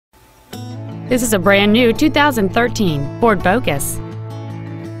This is a brand new 2013 Ford Focus.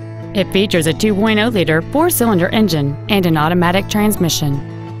 It features a 2.0-liter four-cylinder engine and an automatic transmission.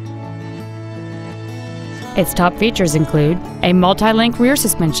 Its top features include a multi-link rear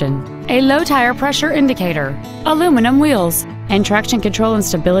suspension, a low tire pressure indicator, aluminum wheels, and traction control and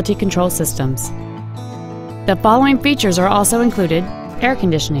stability control systems. The following features are also included: air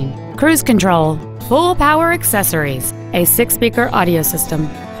conditioning, cruise control, full power accessories, a 6-speaker audio system,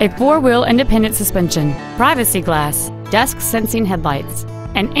 a 4-wheel independent suspension, privacy glass, dusk sensing headlights,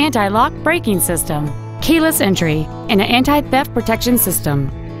 an anti-lock braking system, keyless entry, and an anti-theft protection system.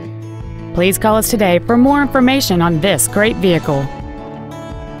 Please call us today for more information on this great vehicle.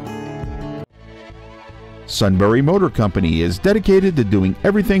 Sunbury Motor Company is dedicated to doing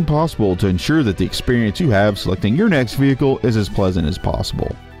everything possible to ensure that the experience you have selecting your next vehicle is as pleasant as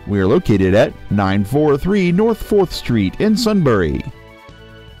possible. We are located at 943 North 4th Street in Sunbury.